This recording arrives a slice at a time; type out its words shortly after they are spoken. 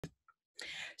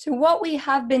So what we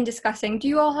have been discussing, do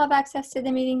you all have access to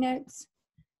the meeting notes?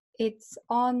 It's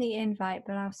on the invite,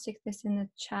 but I'll stick this in the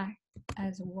chat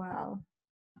as well.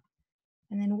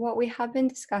 And then what we have been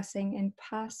discussing in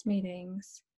past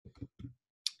meetings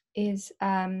is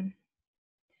the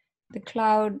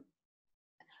cloud,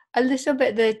 a little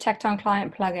bit the Tekton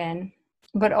Client Plugin,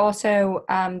 but also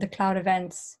the Cloud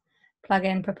Events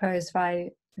plugin proposed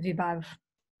by Vibhav.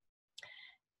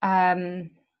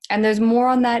 And there's more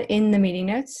on that in the meeting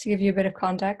notes to give you a bit of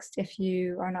context if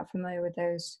you are not familiar with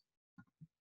those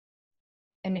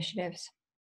initiatives.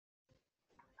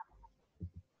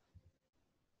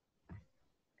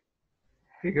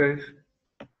 Hey guys.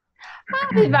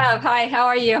 Hi, Vibhav. Hi, how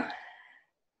are you?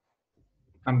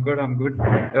 I'm good.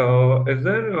 Is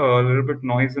there a little bit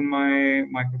noise in my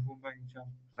microphone by any chance?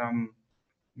 I'm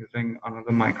using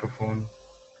another microphone.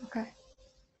 Okay.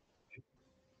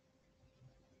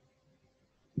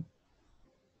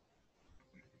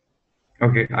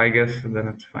 Okay, I guess then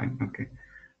it's fine.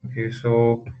 Okay,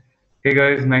 so hey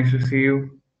guys, nice to see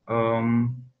you. So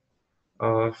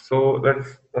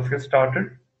let's get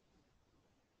started.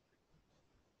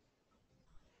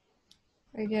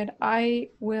 Very good. I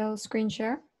will screen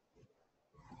share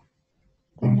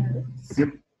the notes. Yep.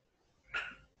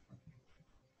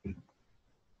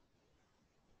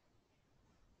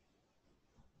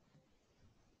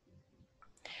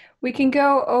 We can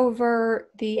go over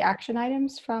the action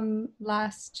items from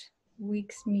last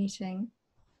week's meeting.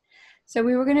 So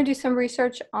we were going to do some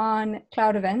research on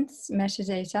cloud events,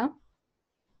 metadata,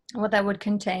 what that would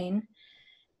contain.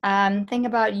 Think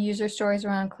about user stories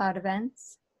around cloud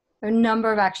events. There are a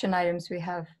number of action items we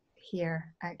have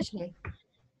here, actually.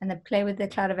 And then play with the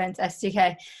cloud events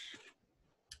SDK.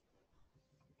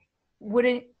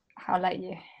 I'll let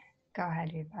you go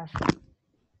ahead, Vibhav.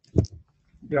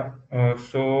 Yeah.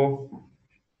 So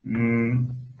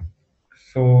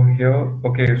here,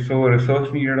 okay. So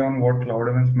research needed on what cloud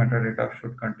events metadata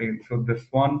should contain. So this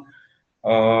one,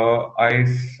 I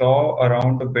saw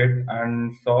around a bit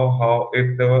and saw how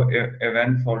if the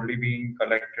events already being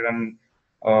collected and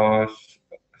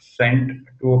sent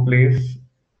to a place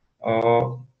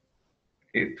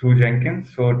through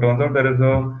Jenkins. So it turns out there is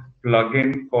a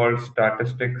plugin called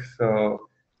statistics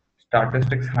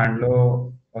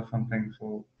handler or something.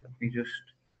 So let me I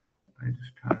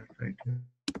just have it right here.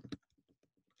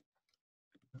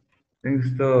 I think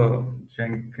it's the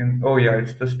Jenkins. Oh yeah,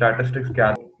 it's the statistics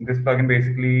gather. This plugin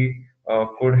basically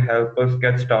could help us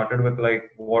get started with like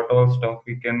what all stuff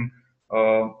we can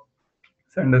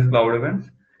send as cloud events.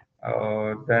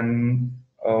 Then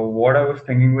what I was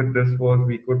thinking with this was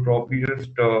we could probably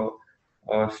just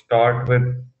start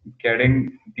with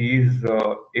getting these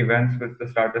events with the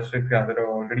statistics gatherer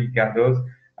already gathers,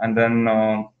 and then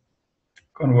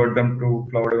convert them to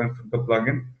cloud events with the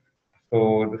plugin.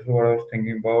 So this is what I was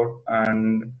thinking about,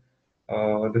 and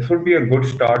this would be a good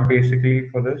start basically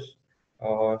for this.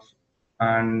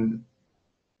 And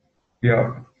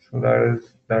yeah, so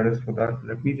that is for that.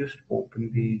 Let me just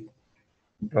open the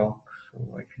doc so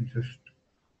I can just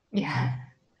Yeah.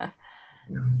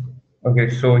 Okay,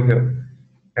 so here,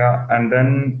 yeah, and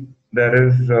then there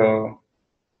is so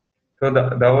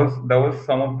that was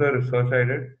some of the research I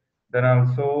did. Then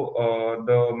also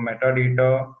the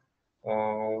metadata.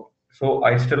 So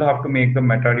I still have to make the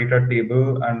metadata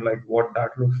table and like what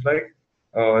that looks like.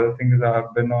 The thing is, I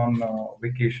have been on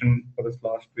vacation for this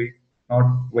last week. Not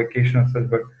vacation as such,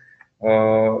 but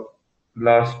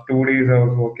last 2 days I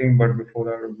was working. But before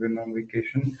that, I've been on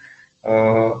vacation.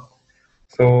 So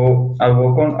I'll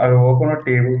work on a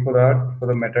table for that for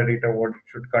the metadata, what it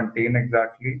should contain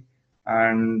exactly,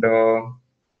 and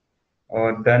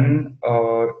then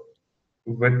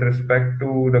with respect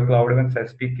to the Cloud Events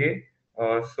SDK,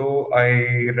 so I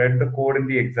read the code in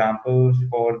the examples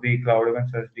for the Cloud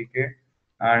Events SDK,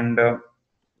 and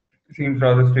seems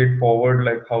rather straightforward,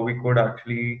 like how we could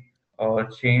actually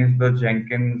change the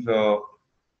Jenkins uh,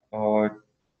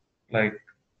 like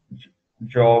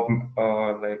job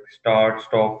like start,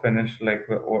 stop, finish, like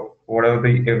whatever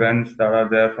the events that are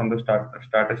there from the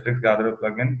statistics gatherer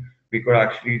plugin, we could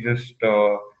actually just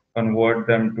convert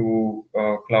them to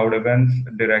cloud events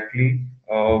directly.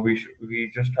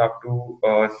 We just have to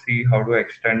see how to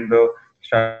extend the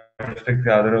statistics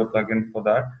gatherer plugin for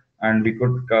that, and we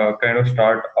could kind of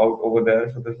start out over there.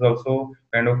 So this also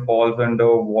kind of falls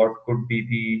under what could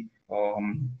be the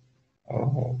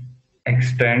uh,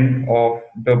 extent of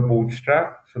the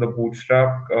bootstrap. So the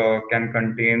bootstrap can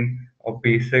contain a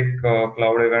basic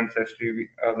cloud events HTTP,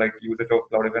 like usage of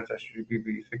cloud events HTTP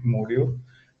basic module.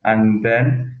 And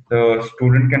then the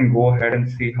student can go ahead and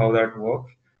see how that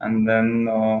works. And then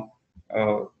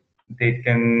they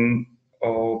can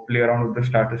play around with the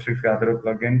statistics gatherer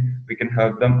plugin. We can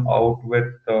help them out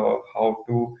with how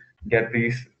to get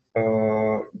these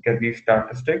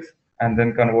statistics and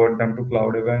then convert them to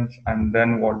cloud events, and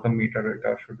then what the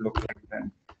metadata should look like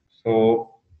then.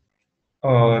 So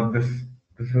this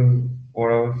is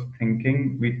what I was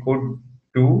thinking we could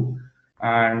do,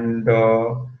 and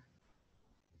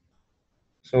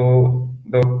so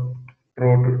the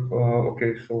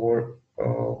okay. So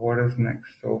what is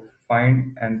next? So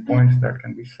find endpoints that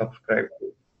can be subscribed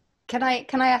to. Can I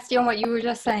ask you on what you were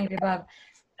just saying above?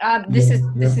 Yeah, This is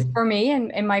for me,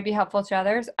 and it might be helpful to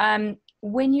others.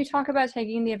 When you talk about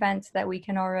taking the events that we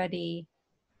can already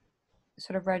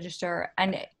sort of register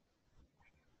and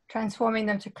transforming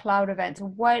them to cloud events,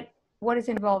 what is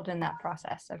involved in that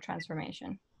process of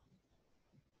transformation?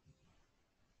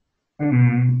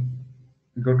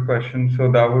 Good question.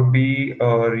 So that would be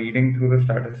reading through the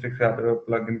statistics gatherer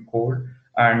plugin code,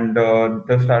 and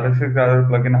the statistics gatherer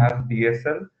plugin has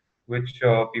DSL, which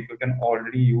people can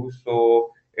already use.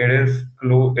 So it is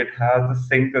close. It has a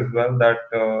sync as well that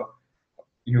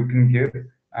you can give,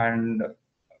 and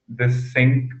this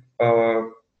sync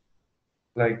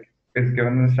like is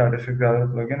given in the statistics gatherer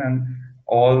plugin, and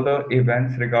all the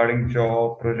events regarding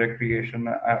job, project creation,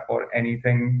 or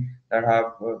anything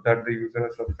that the user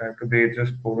has subscribed to, they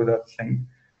just go to that sync.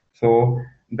 So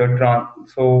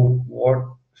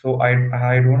I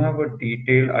don't have a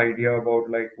detailed idea about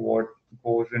like what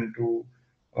goes into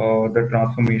the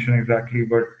transformation exactly,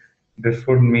 but this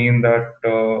would mean that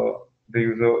the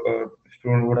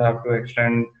student would have to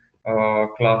extend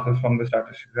classes from the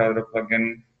statistics gatherer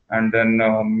plugin, and then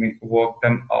uh, work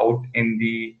them out in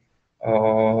the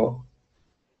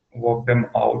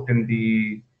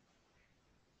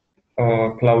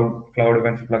cloud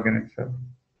events plugin itself.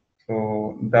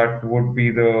 So that would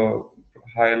be the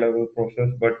high level process.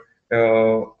 But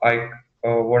I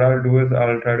what I'll do is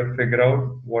I'll try to figure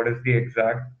out what is the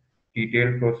exact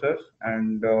detailed process,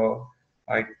 and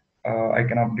I I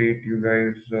can update you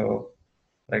guys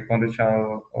like on the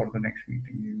channel or the next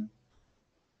meeting.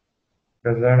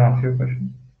 Does that answer your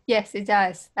question? Yes, it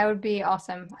does. That would be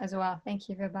awesome as well. Thank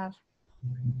you, Vibhav.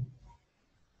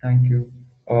 Thank you.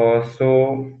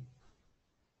 So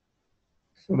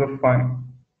the fine.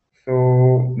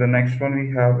 So the next one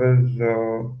we have is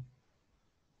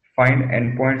find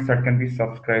endpoints that can be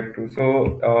subscribed to.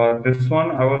 So this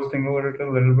one I was thinking about it a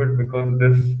little bit because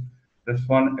this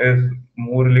one is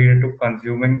more related to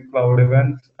consuming cloud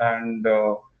events, and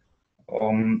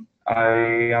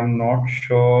I am not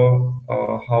sure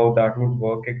how that would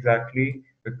work exactly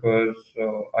because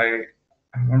I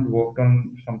haven't worked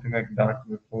on something like that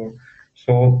before.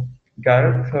 So,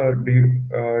 Gareth, do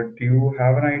you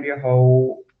have an idea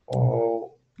how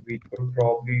we could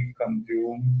probably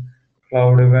consume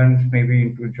cloud events, maybe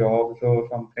into jobs or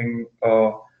something?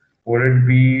 Would it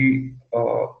be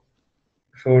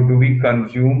so do we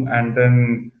consume and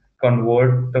then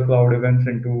convert the cloud events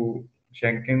into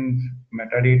Jenkins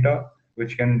metadata,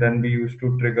 which can then be used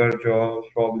to trigger jobs,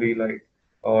 probably like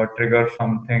trigger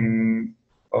something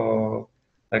uh,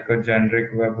 like a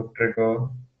generic webhook trigger or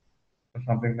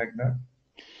something like that?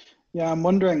 Yeah, I'm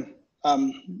wondering. I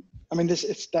mean,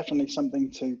 it's definitely something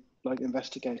to like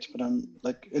investigate, but I'm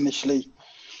like initially,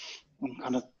 I'm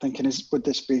kind of thinking, would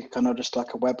this be kind of just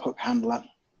like a webhook handler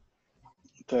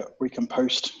that we can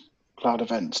post cloud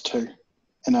events to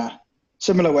in a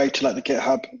similar way to like the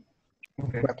GitHub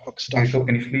webhook stuff? Okay, so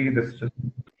initially this just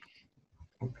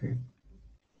okay.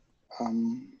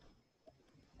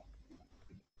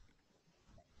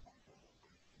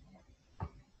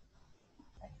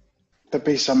 There'd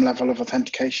be some level of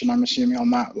authentication, I'm assuming, on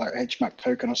that, like HMAC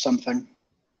token or something.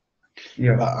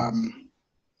 Yeah. But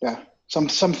yeah,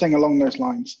 something along those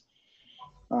lines.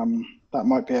 That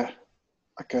might be a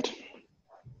good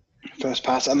first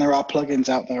pass. And there are plugins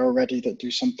out there already that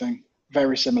do something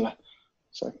very similar.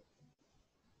 So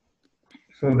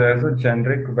there's a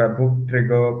generic webhook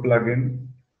trigger plugin,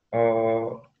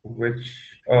 which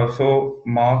so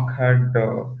Mark had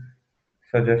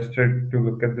suggested to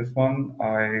look at this one.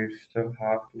 I still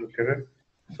have to look at it.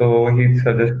 So he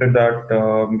suggested that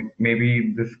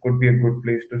maybe this could be a good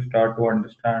place to start to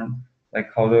understand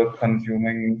like how the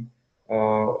consuming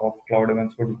of cloud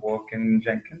events would work in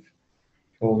Jenkins.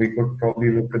 So we could probably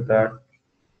look at that.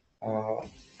 I'll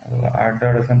add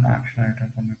that as an action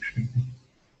item for next week.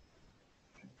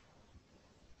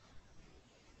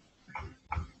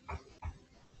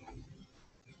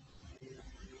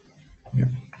 Yeah.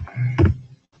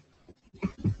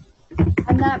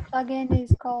 And that plugin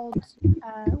is called,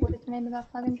 what is the name of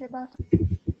that plugin, Vibhav?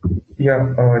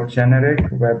 Yeah, generic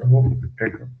webhook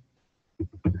trigger.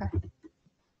 Okay.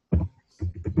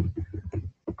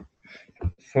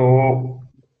 So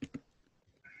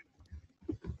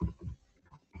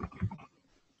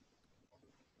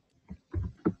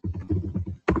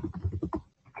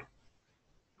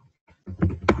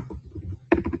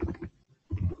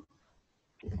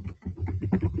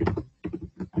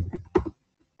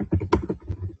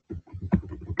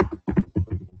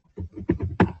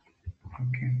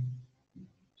okay,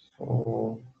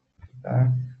 so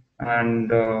that, and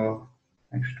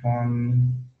next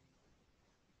one,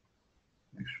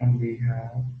 we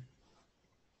have.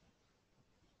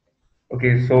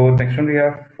 Okay, so next one we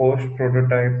have first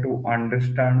prototype to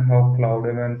understand how cloud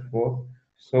events work.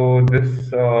 So this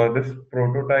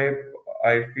prototype,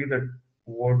 I feel it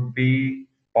would be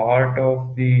part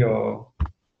of the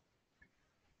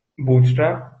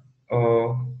bootstrap.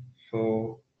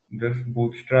 So this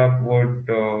bootstrap would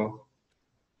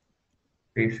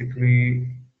basically,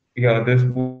 yeah, this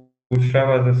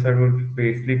bootstrap, as I said, would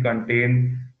basically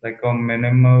contain like a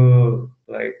minimal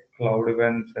like cloud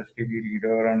events, HTTP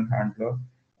reader and handler,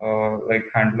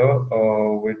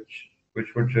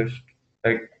 which would just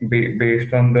like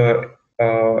based on the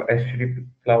HTTP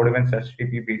cloud events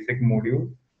HTTP basic module,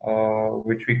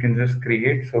 which we can just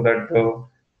create so that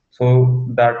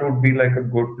that would be like a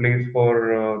good place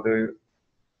for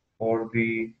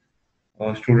the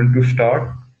student to start.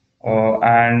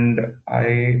 And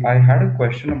I had a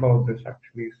question about this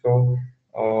actually. So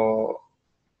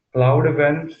cloud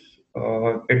events,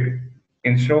 it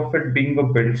instead of it being a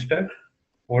build step,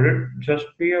 would it just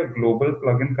be a global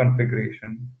plugin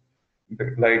configuration?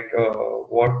 Like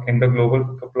what in the global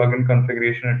plugin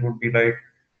configuration, it would be like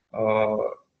uh,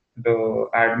 the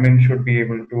admin should be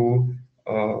able to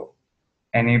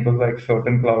enable like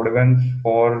certain cloud events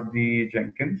for the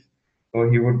Jenkins. So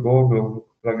he would go global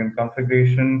plugin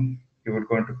configuration, he would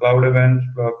go into cloud events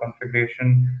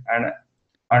configuration, and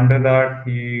under that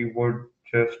he would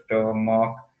just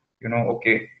mark,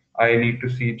 okay, I need to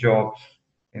see jobs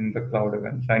in the cloud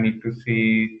events. I need to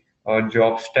see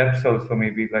job steps also,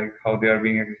 maybe like how they are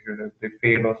being executed, if they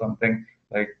fail or something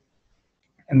like.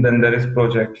 And then there is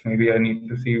projects. Maybe I need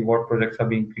to see what projects are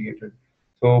being created.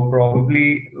 So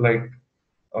probably like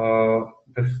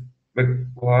this, like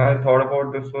why I thought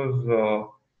about this was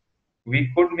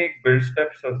we could make build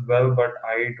steps as well, but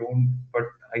I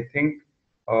think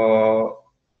uh,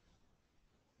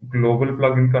 global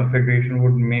plugin configuration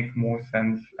would make more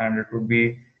sense, and it would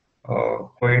be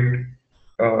quite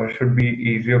should be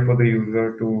easier for the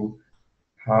user to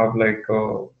have like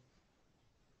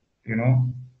you know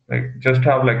like just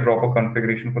have like proper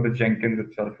configuration for the Jenkins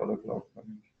itself for the cloud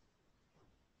plugins.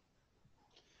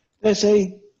 There's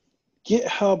a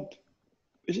GitHub,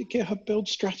 is it GitHub build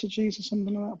strategies or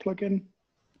something like that plugin?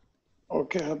 Or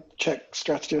GitHub check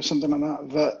strategy or something like that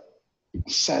that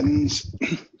sends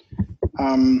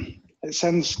it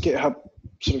sends GitHub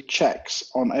sort of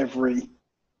checks on every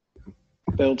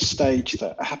build stage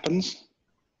that happens.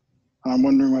 And I'm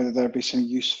wondering whether there'd be some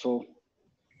useful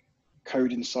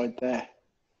code inside there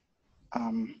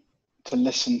to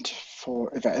listen to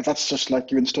for if that's just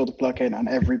like you install the plugin and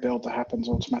every build that happens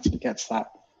automatically gets that.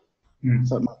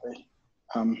 So it might be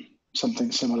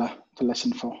something similar to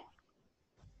listen for.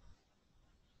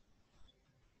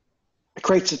 It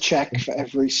creates a check for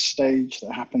every stage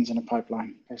that happens in a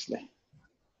pipeline, basically.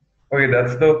 Okay,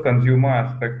 that's the consumer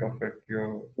aspect of it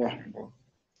you're talking about.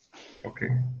 Okay.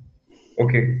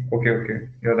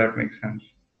 Yeah, that makes sense.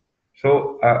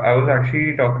 So I was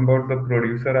actually talking about the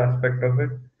producer aspect of it.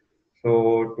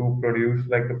 So to produce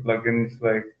like the plugins,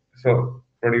 like so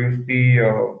produce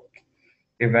the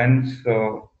events,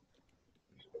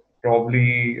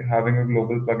 probably having a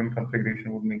global plugin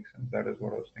configuration would make sense. That is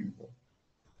what I was thinking about.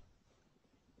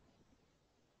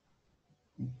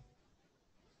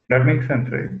 That makes sense,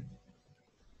 right?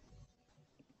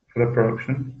 For the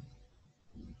production.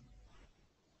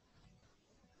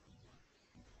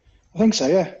 I think so,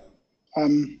 yeah.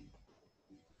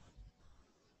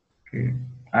 Okay,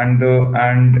 and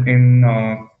in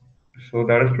so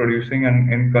that is producing,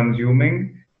 and in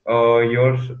consuming.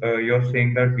 You're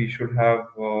saying that we should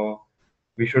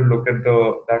look at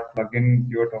that plugin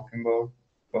you're talking about.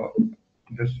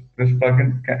 This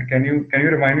plugin. Can you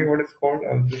remind me what it's called?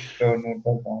 I'll just note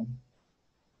that down.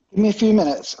 Give me a few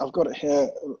minutes. I've got it here.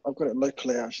 I've got it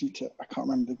locally. I just need to. I can't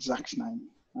remember the exact name.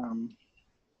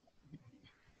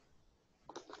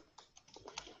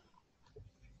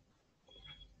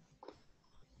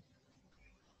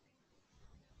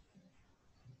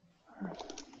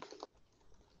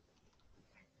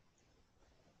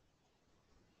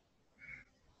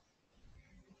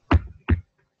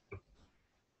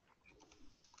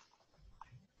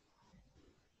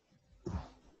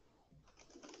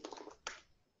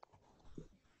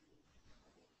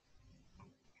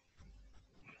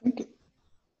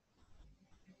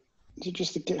 Is it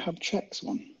just the GitHub checks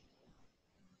one?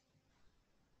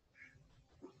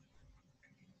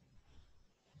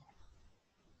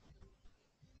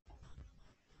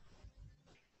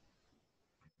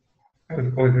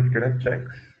 Oh, is it GitHub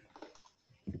checks?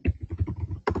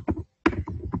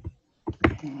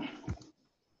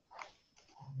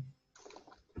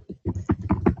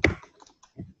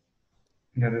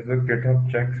 Yeah, there's a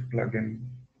GitHub checks plugin.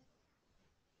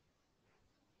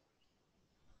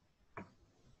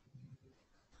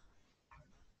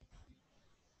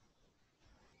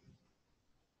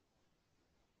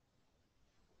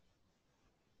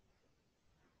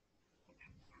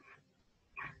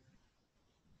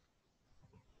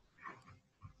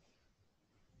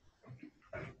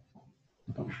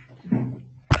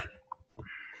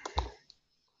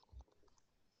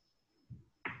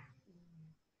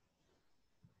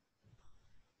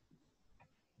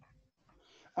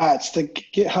 It's the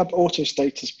GitHub auto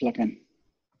status plugin.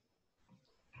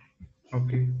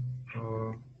 Okay.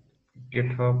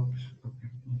 GitHub. Okay.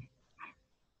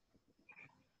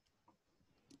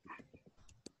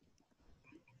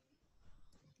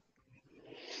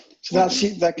 So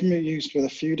that can be used with a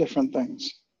few different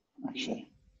things, actually.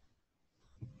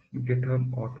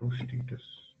 GitHub auto status.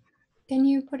 Can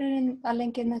you put it in a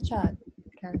link in the chat?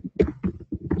 Okay.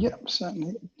 Yep,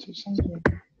 certainly.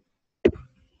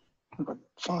 I've got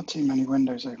far too many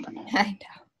windows open here. I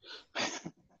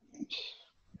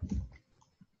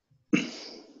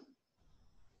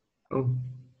know. Oh.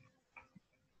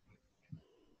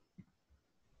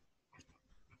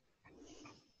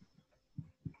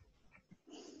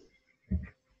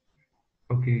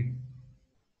 Okay.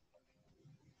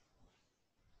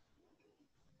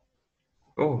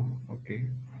 Oh, okay.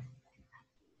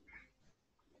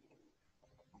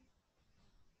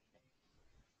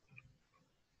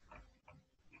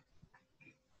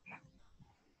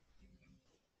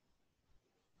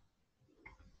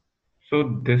 So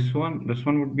this one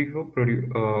would be for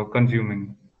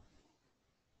consuming.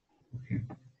 Okay.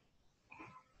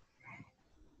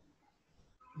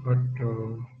 But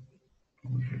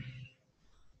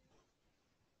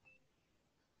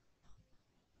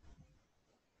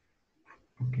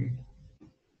okay.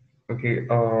 Okay.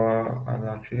 I'll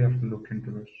actually have to look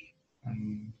into this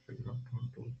and figure out how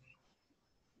to.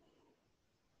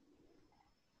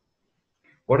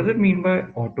 What does it mean by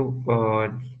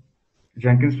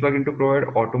Jenkins plugin to provide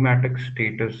automatic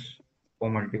status for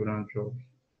multi-branch jobs?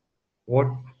 What?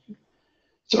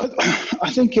 So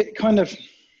I think it kind of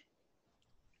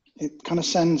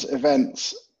sends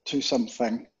events to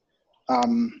something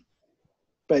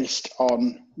based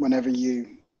on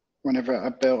whenever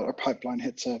a pipeline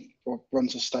hits or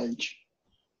runs a stage.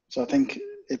 So I think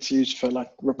it's used for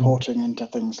like reporting into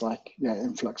things like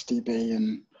InfluxDB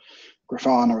and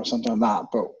Grafana or something like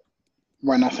that. But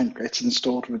when I think it's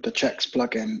installed with the checks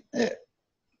plugin, it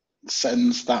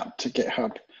sends that to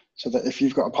GitHub so that if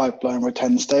you've got a pipeline with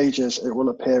 10 stages, it will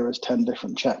appear as 10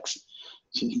 different checks.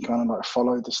 So you can kind of like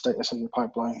follow the status of your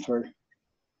pipeline through.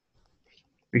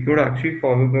 We could actually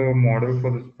follow the model for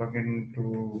this plugin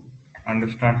to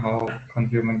understand how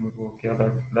consuming would work. Yeah,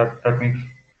 that's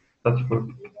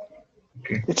good.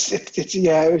 Okay. It was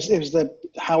the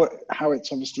how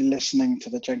it's obviously listening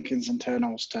to the Jenkins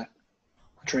internals to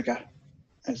trigger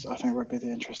is I think would be the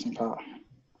interesting part.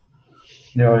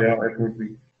 Yeah, it would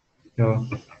be. Yeah.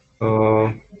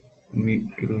 It'll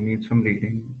need some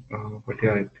reading, but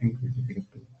yeah, I think we will get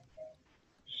to.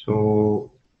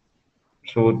 So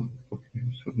okay.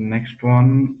 So the next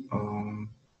one,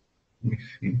 let me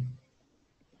see.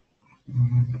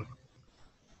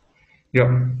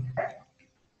 Yeah.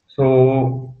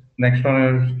 So next one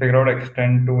is figure out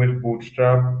extent to which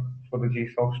Bootstrap for the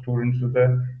GSOC students is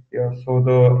there. Yeah. So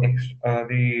the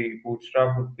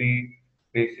Bootstrap would be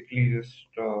basically just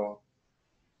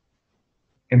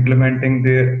implementing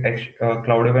the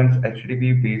Cloud Events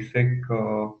HTTP basic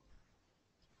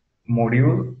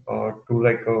module to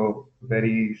like a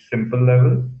very simple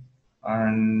level,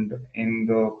 and in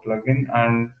the plugin,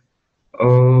 and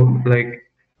like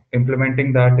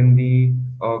implementing that in the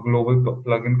global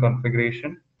plugin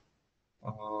configuration.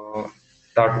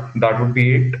 That would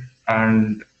be it.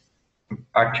 And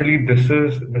actually, this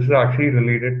is actually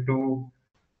related to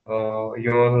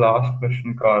your last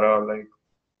question, Kara. Like,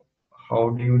 how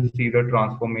do you see the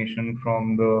transformation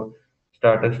from the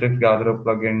statistics gatherer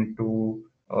plugin to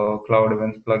Cloud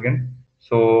Events plugin?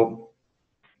 So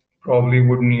probably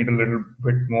would need a little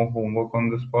bit more homework on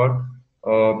this part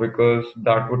because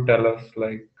that would tell us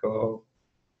like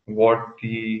what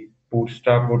the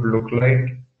bootstrap would look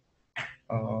like.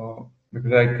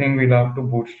 Because I think we'll have to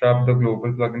bootstrap the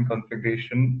global plugin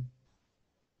configuration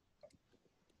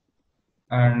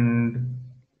And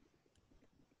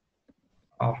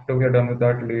after we are done with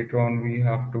that, later on, we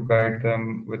have to guide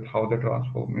them with how the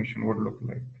transformation would look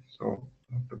like. So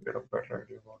I have to get a better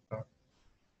idea about that.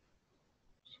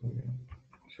 So yeah,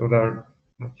 so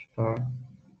that's that.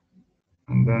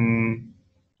 And then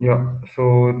yeah,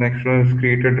 so next one is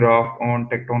create a draft on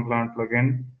Tekton Client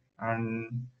Plugin.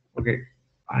 And okay,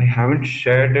 I haven't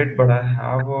shared it, but I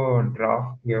have a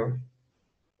draft here.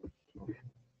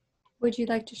 Would you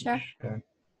like to share? Share.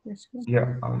 Your screen?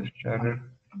 Yeah, I'll just share it.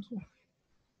 Thank you.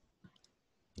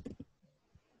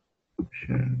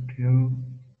 Share it here.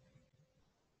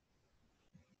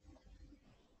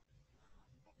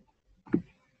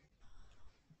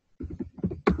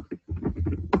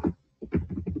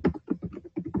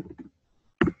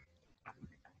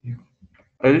 Yeah.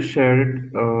 I'll just share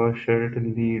it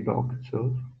in the doc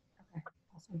itself. Okay,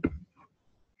 awesome.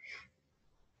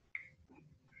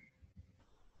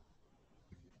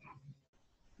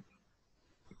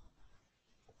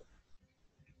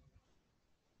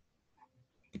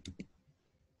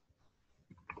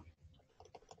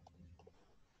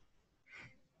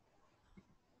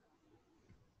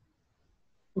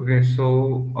 Okay,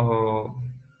 so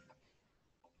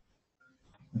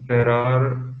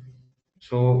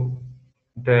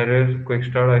there is quick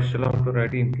start. I still have to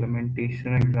write the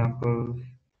implementation examples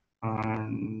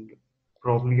and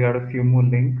probably add a few more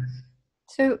links.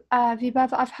 So,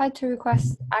 Vibhav, I've had to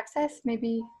request access.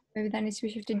 Maybe that needs to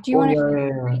be shifted. Do you want to share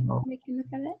your screen? No. We can look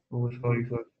at it. Oh, sorry.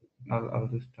 I'll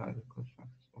just try the question.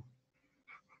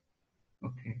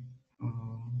 Okay.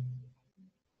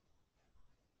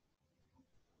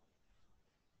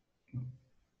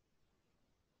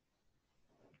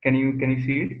 Can you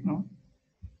see it now?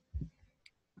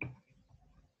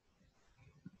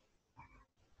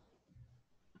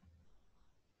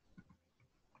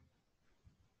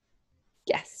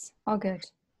 Yes, all good.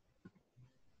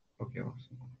 Okay,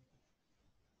 awesome.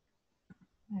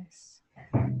 Nice.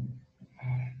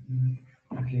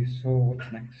 Okay, so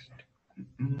what's next?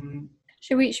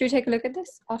 Should we take a look at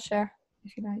this? I'll share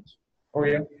if you like. Oh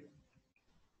yeah.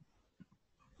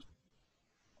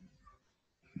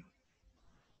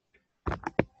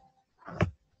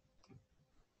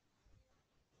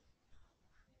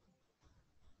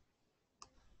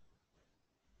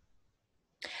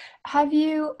 Have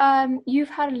you you've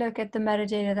had a look at the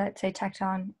metadata that say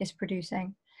Tekton is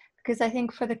producing? Because I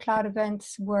think for the cloud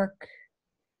events work,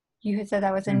 you had said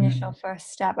that was initial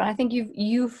first step, and I think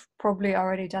you've probably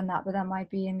already done that, but that might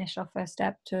be initial first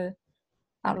step to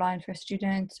outline for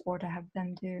students or to have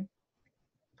them do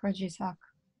for GSOC.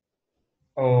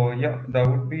 Oh yeah, that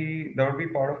would be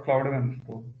part of cloud events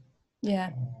though.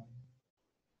 Yeah.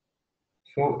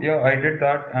 So yeah, I did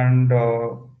that, and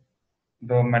the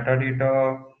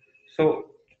metadata. So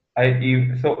I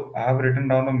have written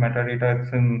down the metadata.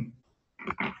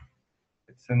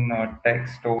 It's in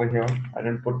text over here. I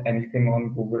didn't put anything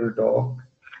on Google Doc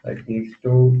like these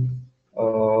two.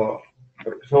 Uh,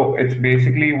 so it's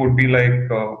basically would be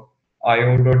like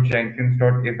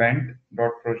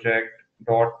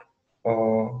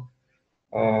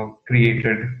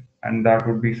io.jenkins.event.project.created, and that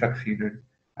would be succeeded,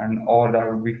 and or that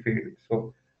would be failed.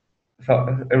 So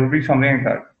it would be something like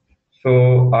that.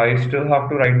 So I still have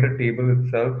to write the table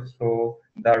itself. So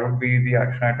that would be the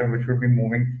action item which would be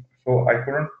moving. So I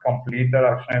couldn't complete that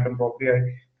action item properly.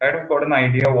 I kind of got an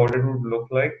idea what it would look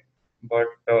like, but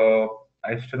I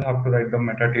still have to write the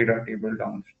metadata table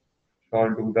down. So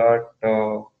I'll do that.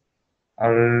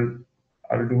 I'll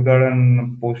I'll do that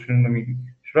and post it in the meeting.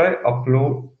 Should I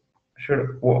upload?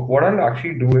 What I'll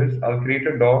actually do is I'll create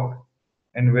a doc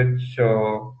in which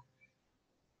I'll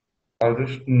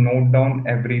just note down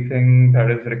everything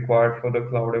that is required for the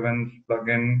Cloud Events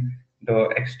plugin, the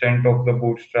extent of the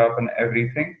bootstrap and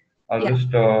everything. I'll Yeah.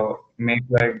 just make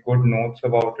like good notes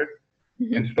about it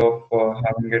instead of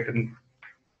having it in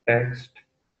text.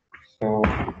 So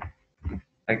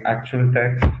like actual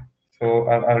text. So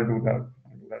I'll do that.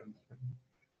 I'll do that instead.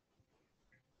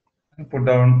 I'll put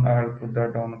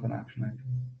that down as an action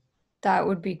item. That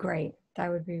would be great.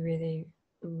 That would be really,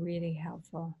 really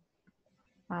helpful.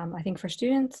 I think for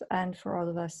students and for all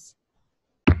of us,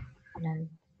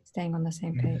 staying on the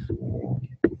same page.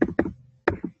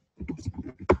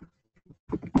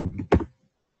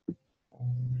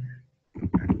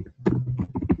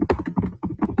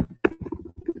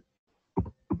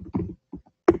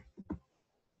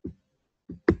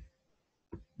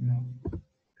 No.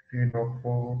 Create doc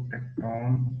for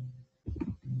Tekton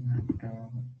and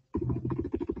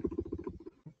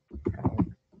Cloud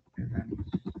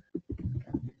Events.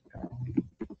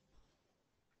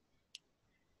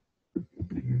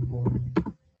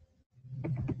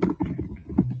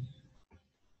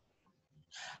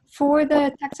 For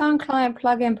the Tekton Client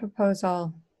Plugin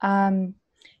proposal,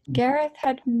 Gareth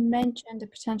had mentioned a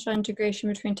potential integration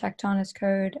between Tekton as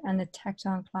code and the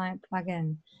Tekton Client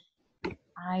Plugin.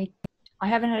 I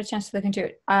haven't had a chance to look into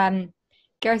it.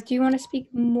 Gareth, do you want to speak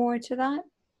more to that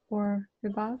or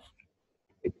above?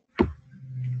 I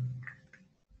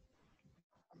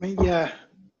mean, yeah,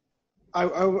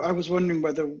 I was wondering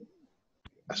whether,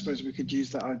 I suppose we could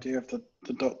use that idea of the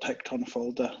 .tekton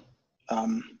folder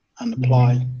and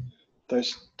apply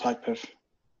those type of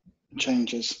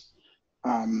changes.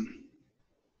 I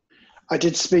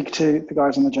did speak to the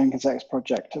guys on the Jenkins X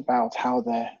project about how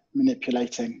they're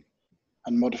manipulating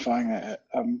and modifying it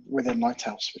within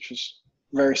Lighthouse, which was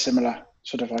very similar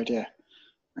sort of idea,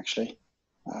 actually.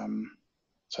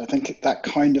 So I think that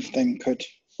kind of thing could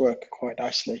work quite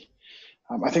nicely.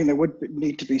 I think there would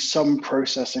need to be some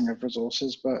processing of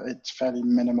resources, but it's fairly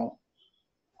minimal.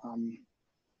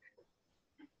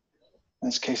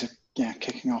 It's a case of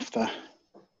kicking off the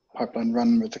pipeline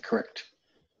run with the correct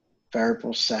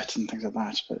variable set and things like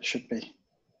that, but it should be.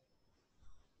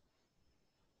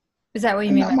 Is that what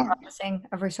you mean by processing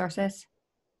of resources?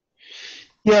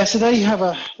 Yeah, so they have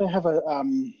a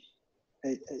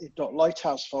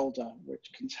 .lighthouse folder which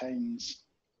contains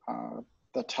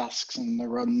the tasks and the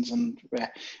runs, and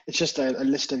it's just a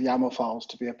list of YAML files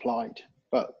to be applied.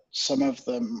 But some of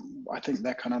them, I think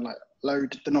they're kind of like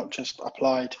loaded. They're not just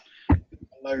applied,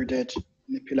 loaded,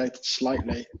 manipulated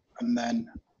slightly, and then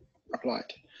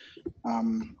applied.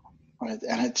 And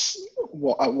it's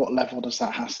at what level does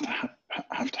that have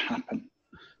to happen?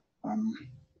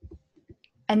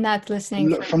 And that's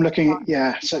listening from looking at,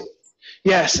 yeah. So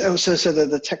yes, also so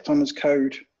the Tekton as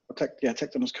code,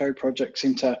 Tekton as code project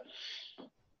seemed to,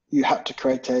 you had to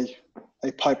create a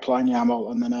pipeline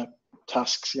YAML and then a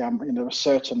tasks YAML, a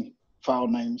certain file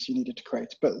names you needed to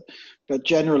create. But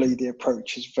generally the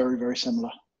approach is very, very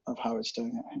similar of how it's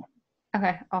doing it here.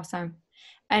 Okay, awesome.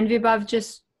 And Vibhav,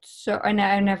 just so, and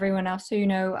everyone else, so you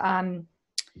know,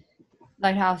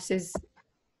 Lighthouse is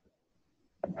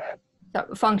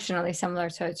functionally similar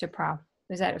to Prow.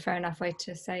 Is that a fair enough way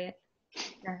to say it?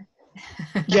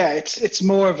 Yeah, it's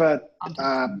more of a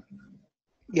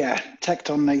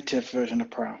Tekton native version of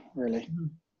Prow, really. Mm-hmm.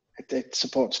 It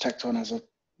supports Tekton as a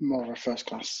more of a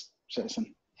first-class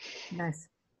citizen. Nice.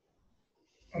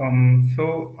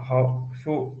 So how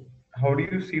do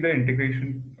you see the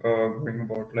integration going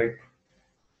about?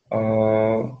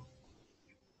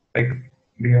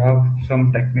 Do you have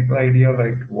some technical idea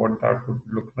like what that would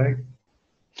look like?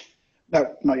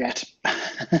 No, not yet.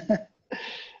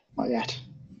 Not yet.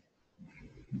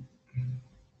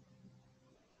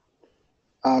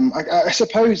 I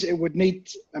suppose it would need.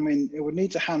 It would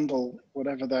need to handle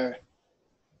whatever the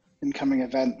incoming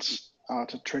events are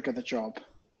to trigger the job,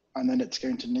 and then it's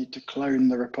going to need to clone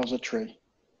the repository,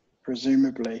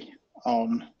 presumably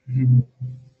on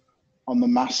the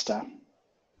master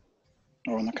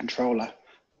or on the controller,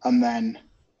 and then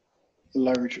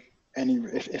load any,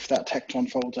 if that Tekton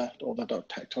folder or the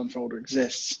 .tekton folder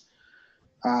exists,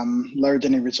 load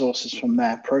any resources from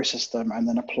there, process them, and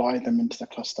then apply them into the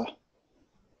cluster.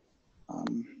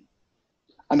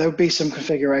 And there would be some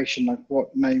configuration, like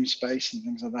what namespace and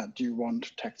things like that do you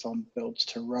want Tekton builds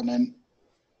to run in?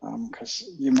 Because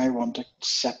you may want to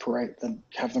separate them,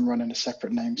 have them run in a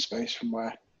separate namespace from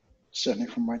where, certainly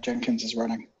from where Jenkins is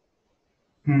running,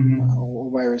 or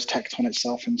where is Tekton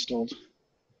itself installed.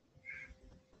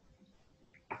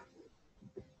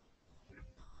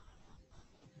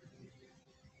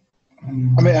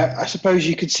 I suppose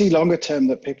you could see longer term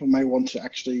that people may want to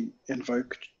actually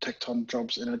invoke Tekton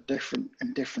jobs in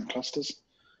different clusters,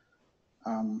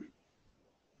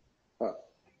 but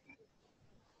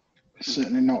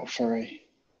certainly not for a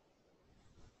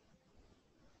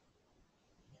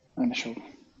initial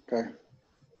go.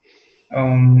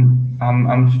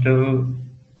 I'm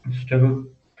still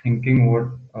thinking what.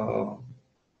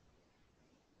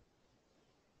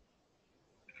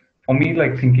 For me,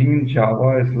 like thinking in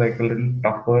Java is like a little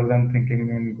tougher than thinking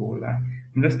in Golang.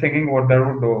 I'm just thinking what that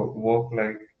would work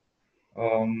like.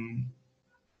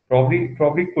 Probably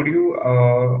could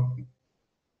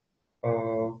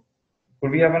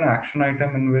we have an action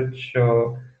item in which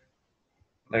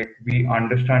like we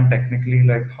understand technically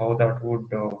like how that would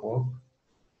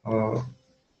work?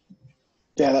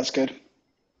 Yeah, that's good.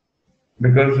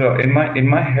 Because in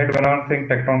my head when I think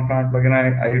Tekton Client Plugin,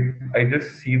 I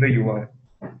just see the UI.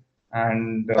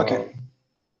 And okay.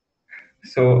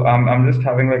 So I'm just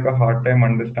having like a hard time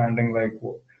understanding like,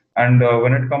 and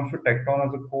when it comes to Tekton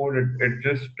as a code, it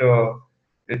just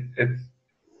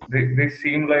they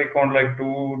seem like on like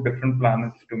two different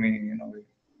planets to me,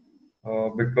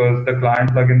 because the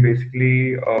client plugin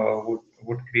basically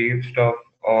would create stuff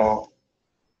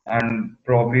and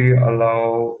probably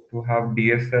allow to have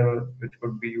DSL, which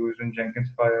could be used in Jenkins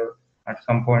file at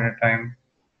some point in time.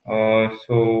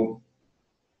 So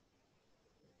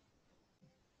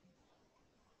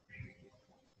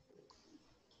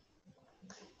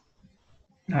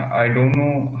I don't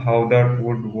know how that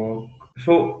would work.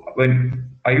 So when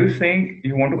are you saying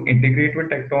you want to integrate with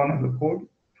Tekton as a code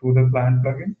through the client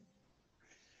plugin?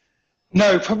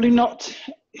 No, probably not.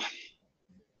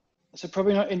 So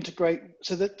probably not integrate.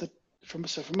 So that from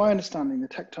my understanding, the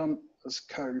Tekton as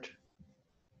code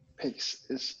piece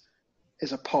is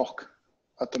a POC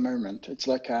at the moment. It's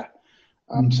like a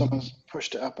someone's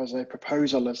pushed it up as a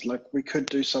proposal, as like we could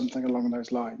do something along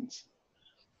those lines.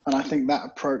 And I think that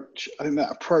approach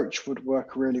would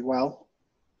work really well.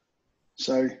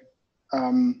 So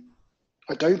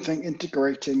I don't think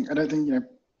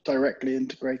directly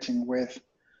integrating with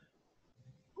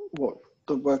what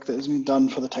the work that has been done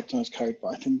for the Tekton as code,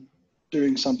 but I think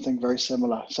doing something very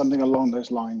similar, something along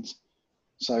those lines.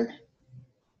 So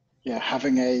yeah,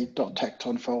 having a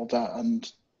 .tekton folder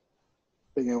and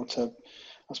being able to,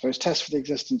 I suppose, test for the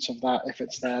existence of that. If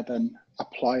it's there, then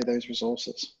apply those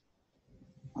resources.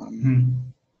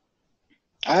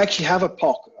 I actually have a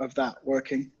POC of that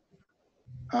working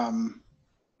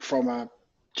from a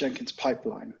Jenkins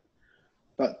pipeline,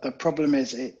 but the problem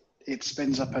is it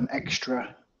spins up an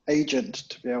extra agent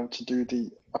to be able to do the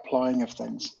applying of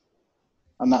things.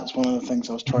 And that's one of the things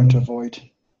I was trying to avoid,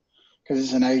 because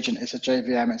it's an agent, it's a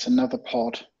JVM, it's another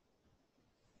pod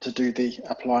to do the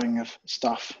applying of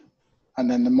stuff. And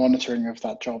then the monitoring of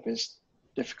that job is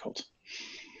difficult.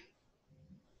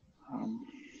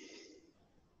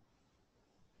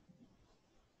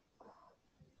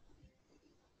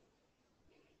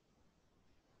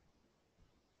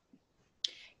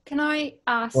 Can I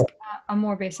ask a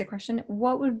more basic question?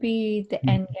 What would be the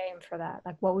end game for that?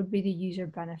 Like, what would be the user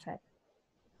benefit?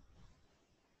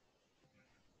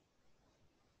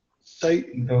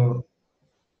 So,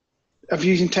 of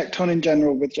using Tekton in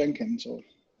general with Jenkins, or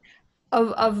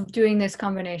of doing this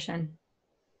combination,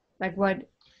 like what?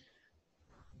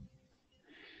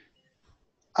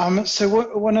 So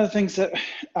one of the things that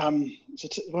one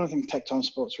of the things Tekton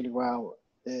supports really well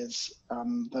is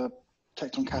the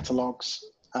Tekton catalogs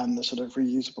and the sort of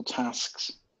reusable tasks,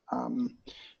 and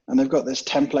they've got this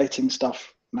templating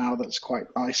stuff now that's quite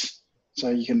nice. So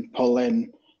you can pull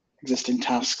in existing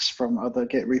tasks from other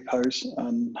Git repos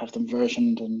and have them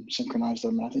versioned and synchronize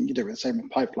them. And I think you do it the same with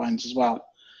pipelines as well.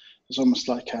 It's almost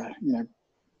like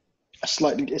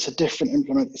it's a different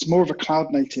implement. It's more of a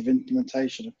cloud native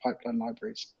implementation of pipeline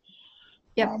libraries.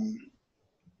 Yep.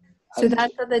 So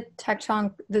that's what the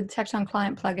Tekton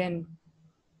Client Plugin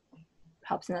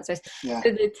helps in that space. Yeah.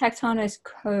 So the Tekton as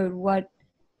code, what?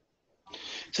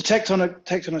 So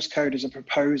Tekton as code is a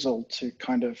proposal to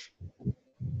kind of,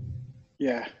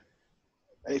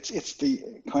 it's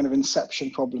the kind of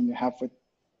inception problem you have with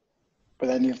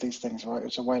any of these things, right?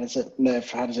 So where does it live?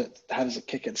 How does it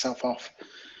kick itself off?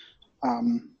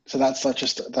 So that's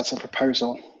a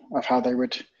proposal of how they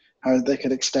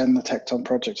could extend the Tekton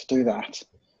project to do that.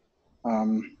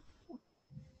 And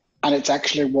it's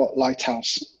actually what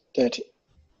Lighthouse did.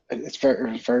 It's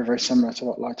very, very, very similar to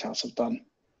what Lighthouse have done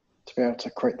to be able to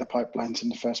create the pipelines in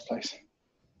the first place.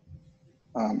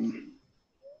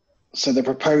 So the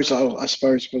proposal, I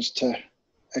suppose, was to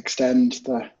extend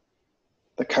the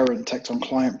current Tekton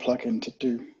Client plugin to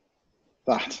do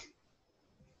that.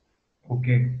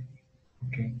 Okay.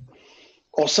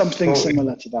 Or something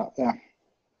similar to that, yeah.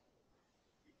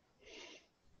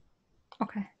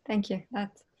 Okay, thank you.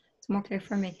 That's more clear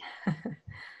for me.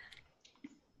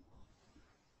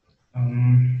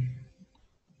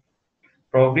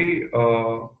 Probably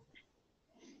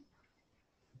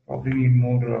need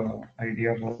more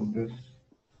idea about this.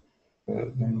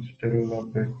 I'm still a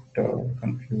bit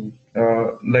confused.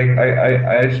 Like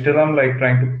I still am like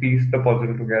trying to piece the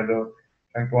puzzle together,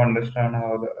 trying to understand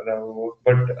how that will work.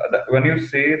 But when you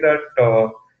say that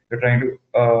you're trying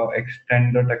to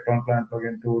extend the Tekton Client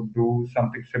plugin to do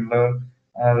something similar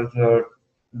as the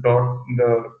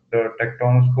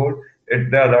Tekton's code,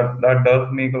 that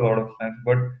does make a lot of sense.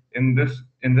 But in this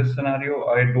scenario,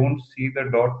 I don't see the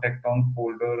 .tekton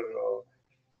folder.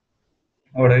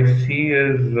 What I see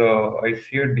is I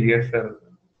see a DSL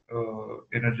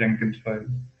in a Jenkins file,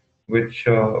 which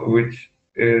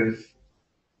is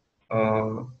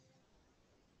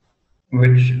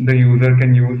which the user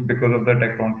can use because of the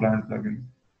Tekton Client plugin.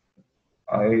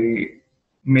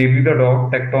 Maybe the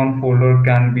 .tekton folder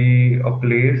can be a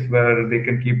place where they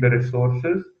can keep the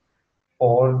resources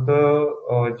for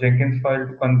the Jenkins file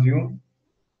to consume.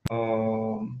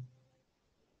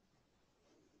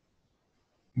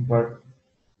 But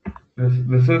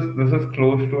this is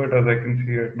close to it as I can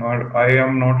see it. Now I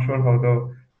am not sure how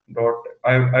the dot.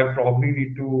 I probably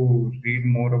need to read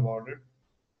more about it.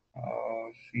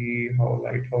 See how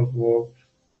Lighthouse works.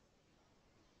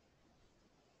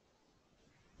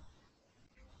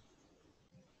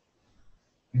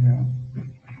 Yeah.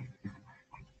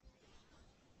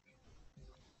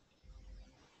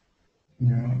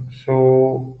 Yeah.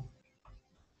 So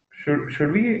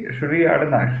should we add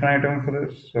an action item for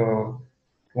this to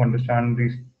understand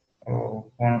these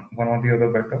one or the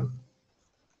other better,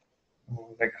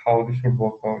 like how this would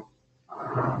work out?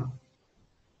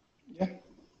 Yeah.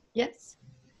 Yes.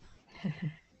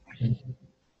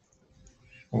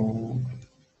 So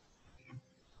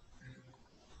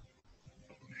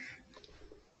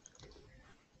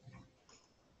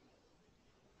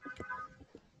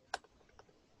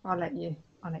I'll let you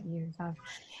have.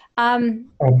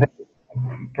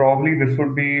 probably this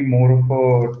would be more of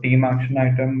a team action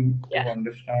item to Yeah.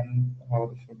 understand how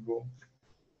this would go.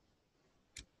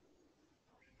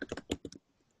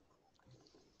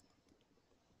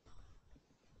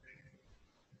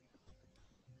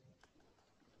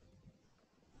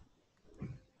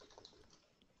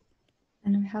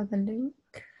 And we have the link.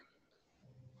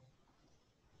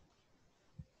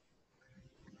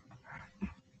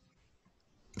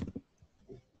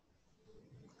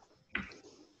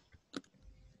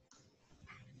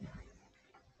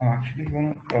 I actually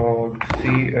want to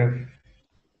see if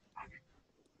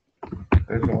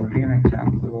there's already an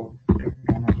example of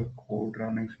Tekton as a code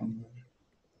running somewhere.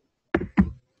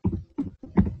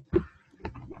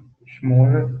 It's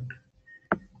more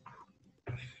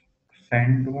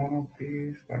send one of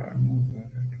these, but I don't know where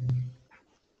it is.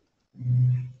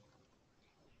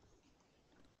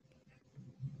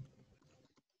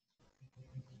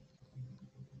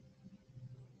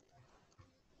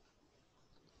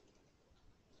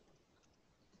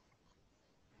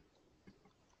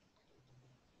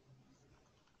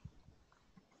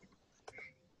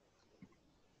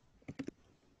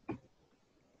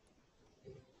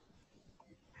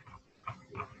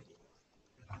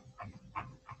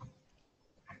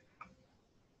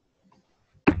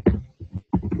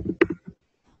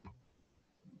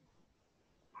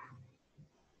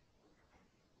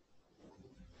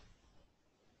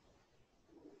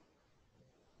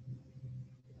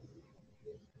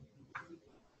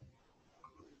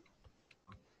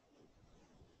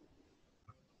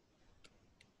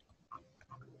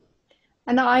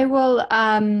 And I will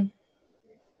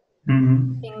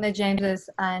Mm-hmm. ping the Jameses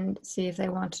and see if they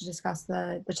want to discuss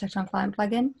the Tekton Client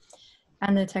Plugin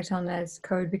and the Tekton as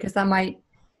code, because they might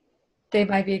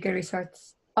be a good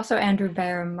resource. Also, Andrew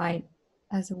Bear might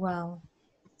as well,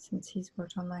 since he's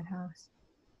worked on Lighthouse.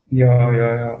 Yeah.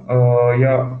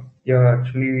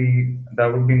 Actually, that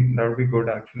would be good.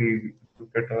 Actually, to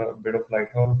get a bit of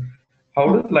Lighthouse. How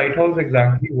does Lighthouse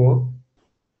exactly work?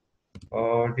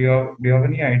 Do you have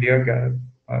any idea, Gareth?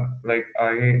 Like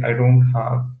I don't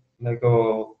have like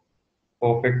a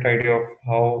perfect idea of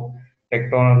how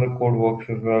Tekton as a code works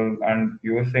as well. And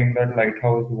you were saying that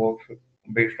Lighthouse works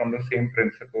based on the same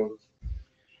principles.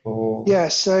 So Yeah,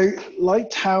 so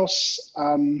Lighthouse,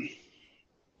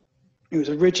 it was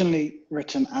originally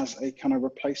written as a kind of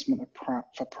replacement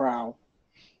for Prowl,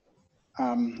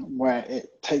 where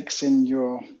it takes in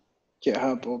your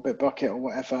GitHub or Bitbucket or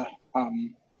whatever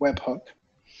webhook.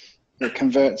 It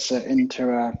converts it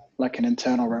into like an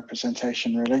internal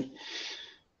representation, really.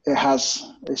 It has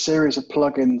a series of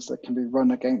plugins that can be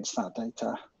run against that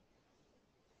data.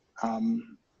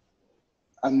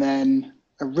 And then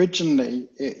originally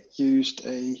it used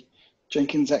a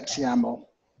Jenkins XYAML,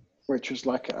 which was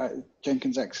like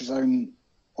Jenkins X's own,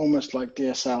 almost like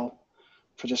DSL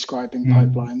for describing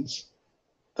pipelines,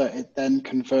 that it then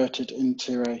converted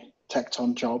into a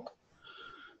Tekton job.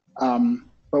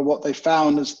 But what they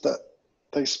found is that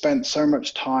they spent so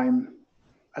much time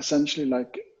essentially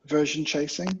like version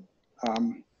chasing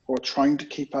or trying to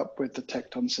keep up with the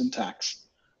Tekton syntax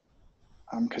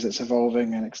because it's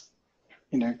evolving, and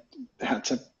they had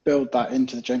to build that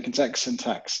into the Jenkins X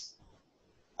syntax,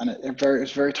 and it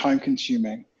was very time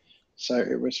consuming. So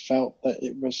it was felt that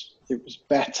it was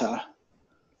better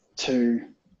to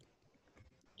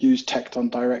use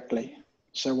Tekton directly.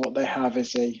 So what they have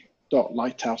is a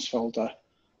 .lighthouse folder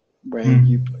where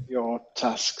you put your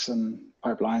tasks and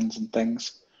pipelines and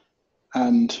things.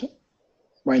 And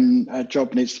when a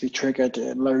job needs to be triggered,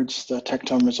 it loads the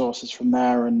Tekton resources from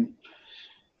there, and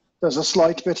there's a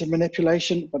slight bit of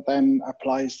manipulation, but then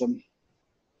applies them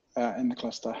in the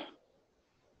cluster.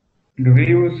 Do we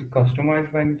use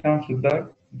customize by any chance with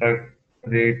that? Like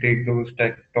they take those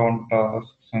Tekton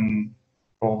tasks and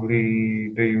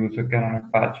probably the user can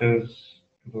add patches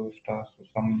to those tasks or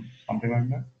something like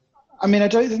that? I mean, I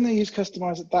don't think they use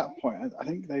customize at that point. I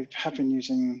think they have been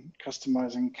using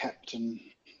customize and kept and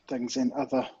things in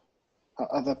other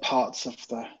parts of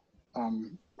the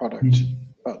product,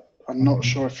 but I'm not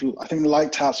sure if I think the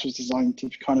Lighthouse was designed to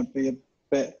kind of be a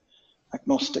bit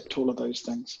agnostic to all of those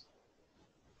things.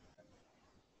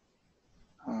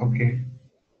 Okay.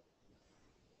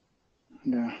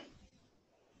 Yeah.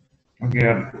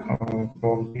 Okay.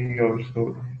 Probably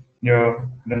also. Yeah.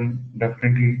 Then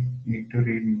definitely need to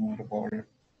read more about it.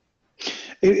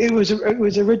 It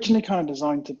was originally kind of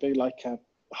designed to be like a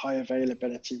high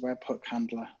availability webhook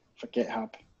handler for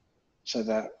GitHub, so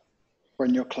that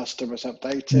when your cluster was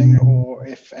updating or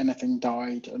if anything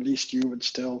died, at least you would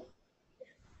still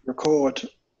record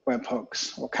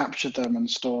webhooks or capture them and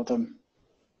store them.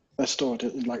 They're stored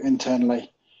like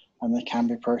internally, and they can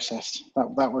be processed.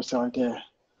 That was the idea,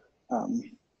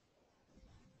 and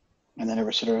then it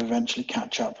would sort of eventually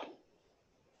catch up.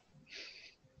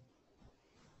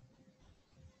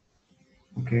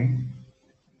 Okay.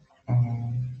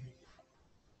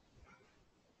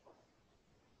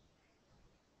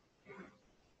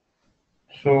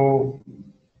 So,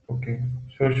 okay.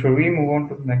 So should we move on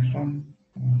to the next one?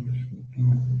 I'm just looking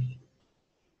at this.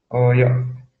 Yeah.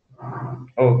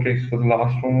 Okay. So the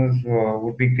last one is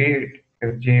would be great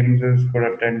if James is could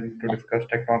attend to discuss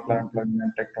Tekton Client Plugin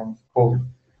and Tekton's code.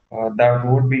 That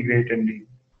would be great indeed.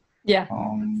 Yeah.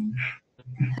 Um,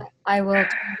 I will try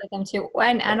and get them too.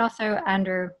 And also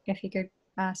Andrew, if he could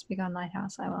speak on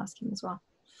Lighthouse, I will ask him as well.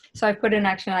 So I put an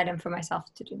action item for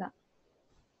myself to do that.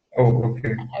 oh,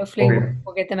 okay. And hopefully Okay.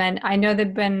 we'll get them in. I know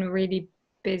they've been really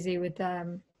busy with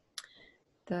the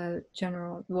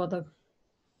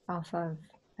alpha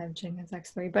of Jenkins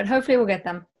X3, but hopefully we'll get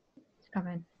them to come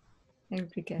in. It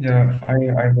would be good. Yeah,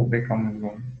 I hope they come as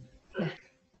well.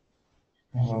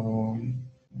 Yeah.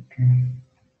 Okay.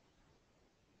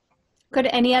 Good.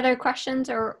 Any other questions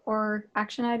or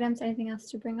action items? Anything else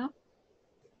to bring up?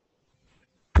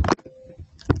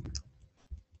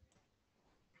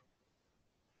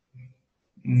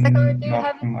 Sagar, do you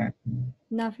have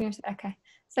no for yourself? Okay.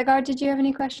 Sagar, did you have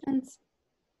any questions?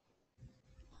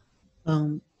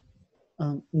 No,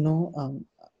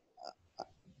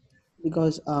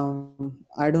 because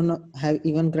I don't know, have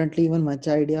even currently even much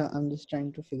idea. I'm just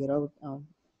trying to figure out.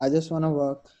 I just want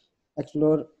to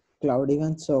explore cloud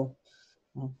events. So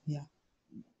yeah,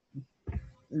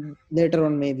 later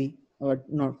on maybe, but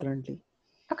not currently.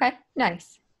 Okay,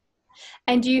 nice.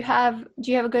 And do you have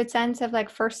a good sense of like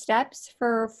first steps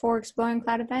for exploring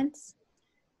cloud events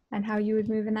and how you would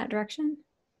move in that direction?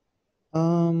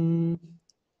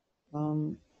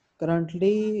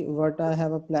 Currently what I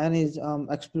have a plan is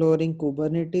exploring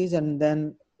Kubernetes and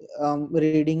then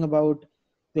reading about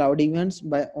cloud events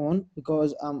by own,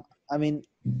 because I mean,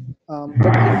 but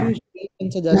if you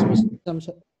can suggest me some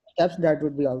steps, that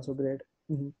would be also great.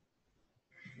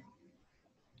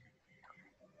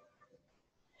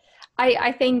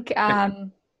 I think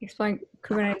exploring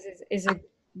Kubernetes is a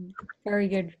very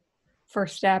good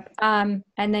first step. And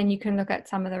then you can look at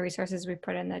some of the resources we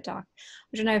put in the doc.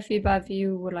 I don't know if either of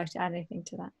you would like to add anything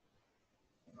to that.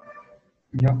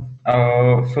 Yeah.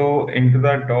 So into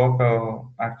that doc,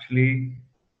 actually,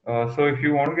 so if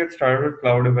you want to get started with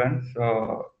cloud events,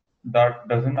 that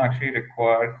doesn't actually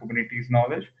require Kubernetes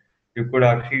knowledge. You could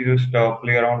actually just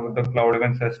play around with the Cloud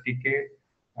Events SDK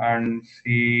and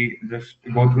just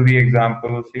go through the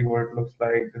example, see what it looks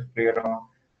like, just play around.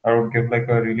 That would give like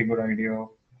a really good idea of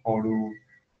how to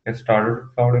get started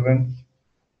with cloud events.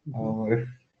 If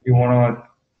you want to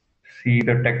see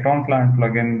the Tekton Client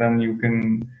Plugin,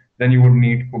 then you would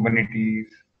need Kubernetes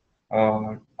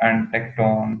and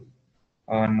Tekton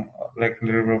and like a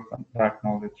little bit of that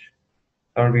knowledge.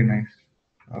 That would be nice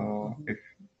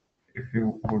if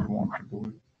you would want to do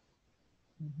it.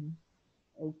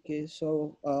 Okay,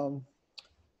 so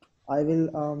I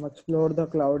will explore the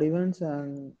cloud events,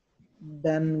 and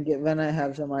then when I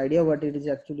have some idea what it is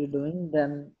actually doing,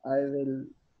 then I will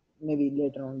maybe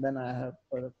later on, then I have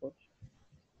further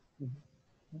questions.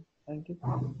 Thank you.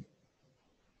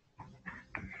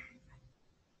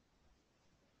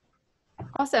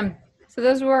 Awesome. So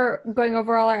those were going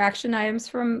over all our action items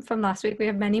from last week. We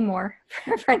have many more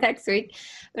for next week,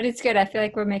 but it's good. I feel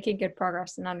like we're making good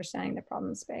progress in understanding the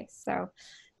problem space. So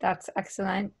that's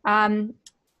excellent.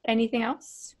 Anything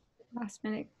else? Last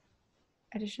minute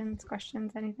additions,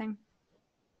 questions, anything?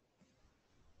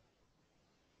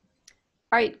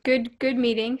 All right, good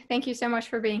meeting. Thank you so much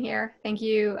for being here. Thank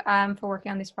you for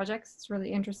working on these projects. It's really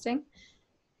interesting.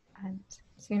 And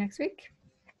see you next week.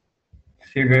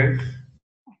 See you guys.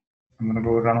 I'm gonna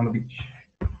go run on the beach.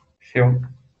 See you.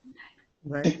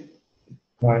 Right.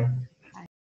 Bye.